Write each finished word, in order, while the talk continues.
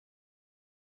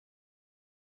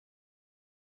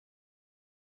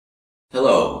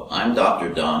Hello, I'm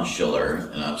Dr. Don Schiller,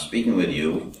 and I'm speaking with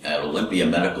you at Olympia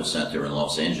Medical Center in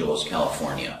Los Angeles,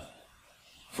 California.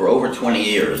 For over 20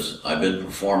 years, I've been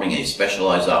performing a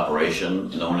specialized operation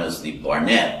known as the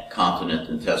Barnett Continent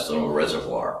Intestinal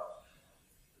Reservoir.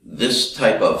 This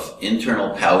type of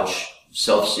internal pouch,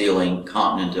 self-sealing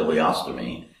continent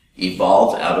ileostomy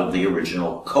evolved out of the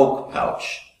original Kock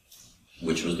pouch,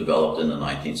 which was developed in the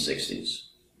 1960s.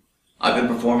 I've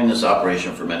been performing this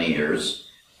operation for many years,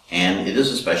 and it is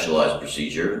a specialized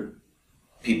procedure.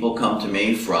 People come to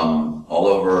me from all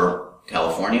over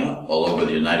California, all over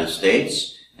the United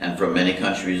States, and from many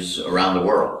countries around the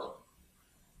world.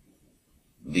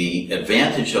 The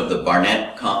advantage of the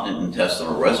Barnett Continent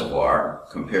Intestinal Reservoir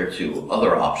compared to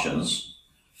other options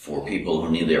for people who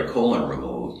need their colon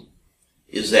removed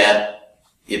is that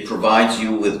it provides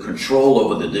you with control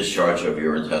over the discharge of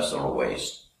your intestinal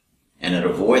waste, and it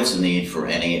avoids the need for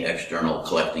any external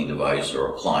collecting device or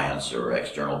appliance or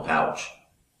external pouch.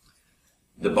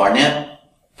 The Barnett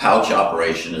pouch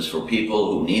operation is for people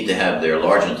who need to have their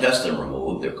large intestine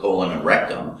removed, their colon and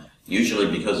rectum, usually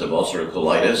because of ulcerative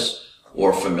colitis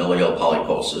or familial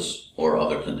polyposis or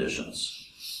other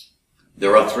conditions.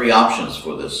 There are three options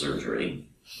for this surgery.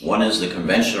 One is the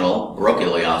conventional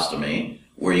bronchioleostomy,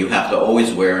 where you have to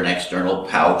always wear an external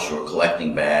pouch or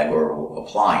collecting bag or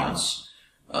appliance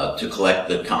to collect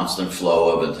the constant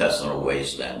flow of intestinal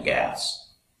waste and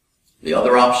gas. The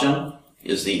other option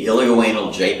is the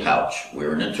ilioanal J pouch,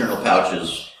 where an internal pouch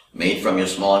is made from your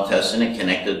small intestine and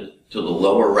connected to the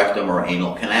lower rectum or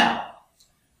anal canal.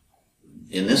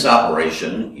 In this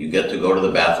operation, you get to go to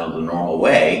the bathroom the normal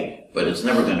way, but it's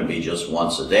never going to be just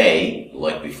once a day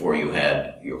like before you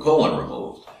had your colon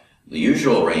removed. The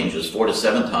usual range is 4 to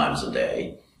 7 times a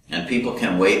day, and people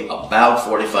can wait about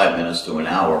 45 minutes to an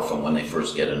hour from when they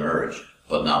first get an urge,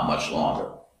 but not much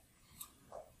longer.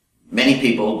 Many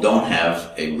people don't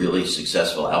have a really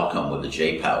successful outcome with the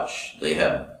J pouch. They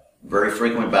have very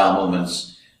frequent bowel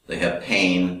movements, they have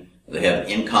pain, they have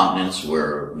incontinence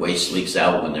where waste leaks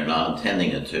out when they're not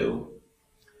intending it to.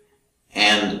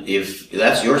 And if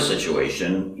that's your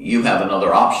situation, you have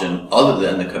another option other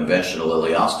than the conventional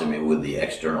ileostomy with the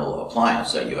external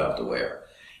appliance that you have to wear.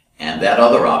 And that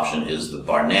other option is the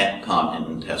Barnett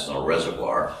Continent Intestinal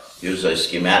Reservoir. Here's a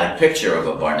schematic picture of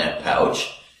a Barnett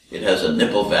pouch. It has a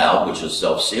nipple valve, which is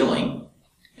self-sealing,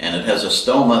 and it has a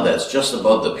stoma that's just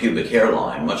above the pubic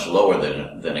hairline, much lower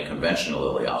than a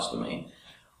conventional ileostomy.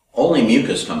 Only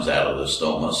mucus comes out of the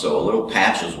stoma, so a little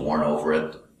patch is worn over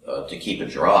it to keep it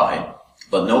dry,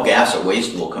 but no gas or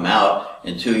waste will come out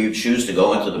until you choose to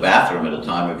go into the bathroom at a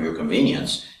time of your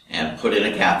convenience and put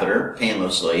in a catheter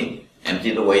painlessly,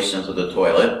 empty the waste into the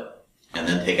toilet, and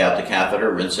then take out the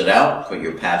catheter, rinse it out, put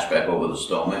your patch back over the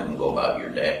stoma, and go about your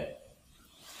day.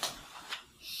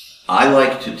 I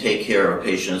like to take care of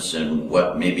patients in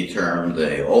what may be termed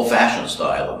the old-fashioned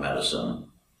style of medicine,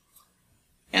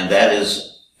 and that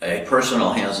is a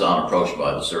personal hands-on approach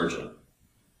by the surgeon.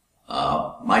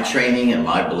 My training and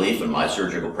my belief in my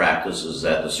surgical practice is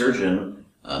that the surgeon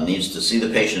needs to see the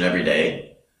patient every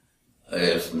day,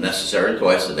 if necessary,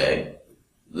 twice a day.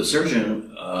 The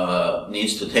surgeon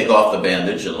needs to take off the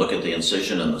bandage and look at the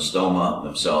incision and the stoma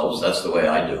themselves. That's the way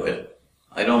I do it.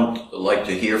 I don't like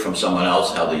to hear from someone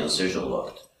else how the incision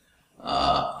looked.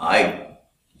 I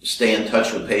stay in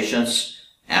touch with patients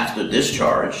after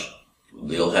discharge.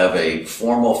 They'll have a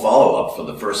formal follow-up for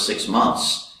the first 6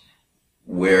 months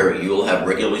where you'll have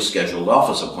regularly scheduled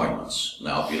office appointments.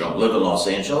 Now, if you don't live in Los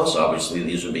Angeles, obviously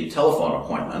these would be telephone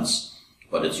appointments.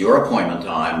 But it's your appointment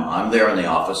time. I'm there in the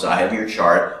office. I have your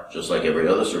chart, just like every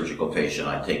other surgical patient.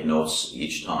 I take notes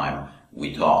each time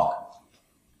we talk.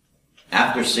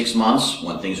 After 6 months,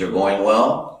 when things are going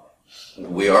well,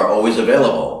 we are always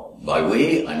available. By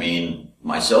we, I mean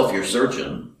myself, your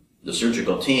surgeon, the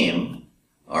surgical team,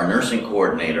 our nursing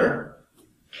coordinator,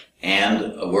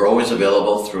 and we're always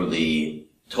available through the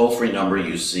toll-free number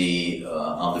you see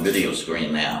on the video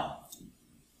screen now.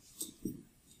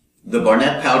 The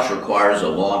Barnett pouch requires a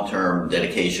long-term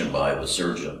dedication by the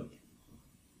surgeon.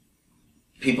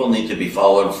 People need to be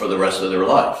followed for the rest of their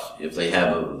life. If they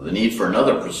have the need for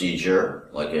another procedure,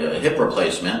 like a hip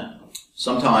replacement,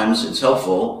 sometimes it's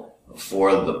helpful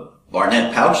for the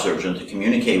Barnett pouch surgeon to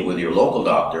communicate with your local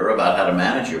doctor about how to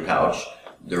manage your pouch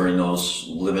during those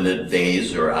limited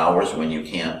days or hours when you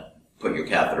can't put your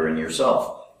catheter in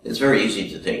yourself. It's very easy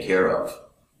to take care of,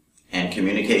 and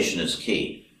communication is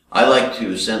key. I like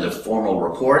to send a formal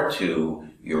report to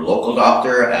your local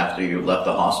doctor after you've left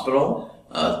the hospital,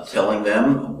 telling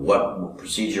them what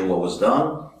procedure was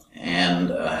done and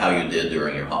how you did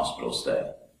during your hospital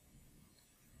stay.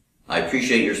 I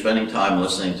appreciate your spending time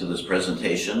listening to this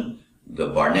presentation. The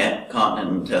Barnett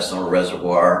continent intestinal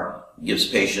reservoir gives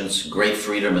patients great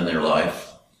freedom in their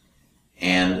life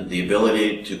and the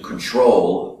ability to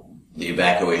control the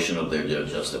evacuation of their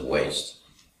digestive waste.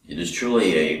 It is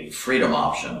truly a freedom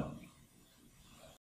option